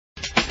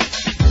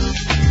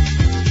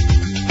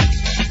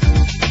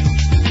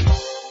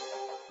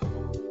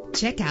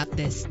Check out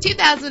this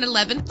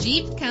 2011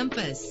 Jeep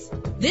Compass.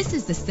 This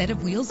is the set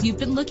of wheels you've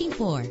been looking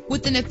for,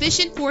 with an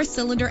efficient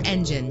 4-cylinder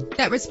engine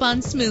that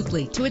responds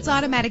smoothly to its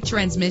automatic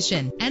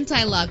transmission.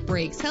 Anti-lock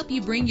brakes help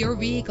you bring your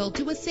vehicle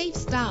to a safe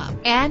stop.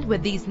 And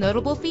with these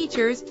notable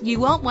features,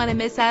 you won't want to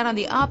miss out on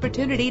the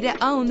opportunity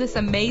to own this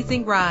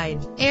amazing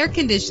ride. Air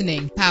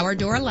conditioning, power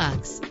door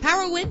locks,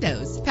 power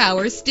windows,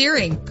 power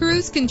steering,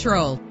 cruise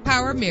control,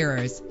 power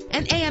mirrors,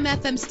 an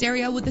AM/FM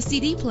stereo with a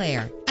CD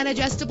player, an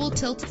adjustable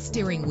tilt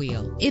steering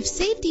wheel. If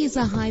safety is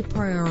a high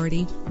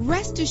priority,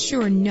 rest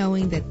assured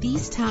knowing that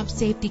these top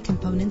safety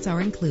components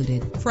are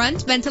included: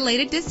 front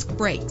ventilated disc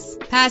brakes,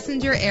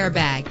 passenger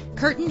airbag,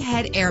 curtain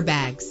head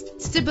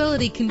airbags,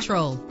 stability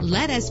control.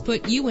 Let us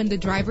put you in the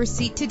driver's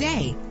seat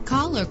today.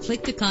 Call or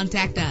click to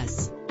contact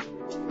us.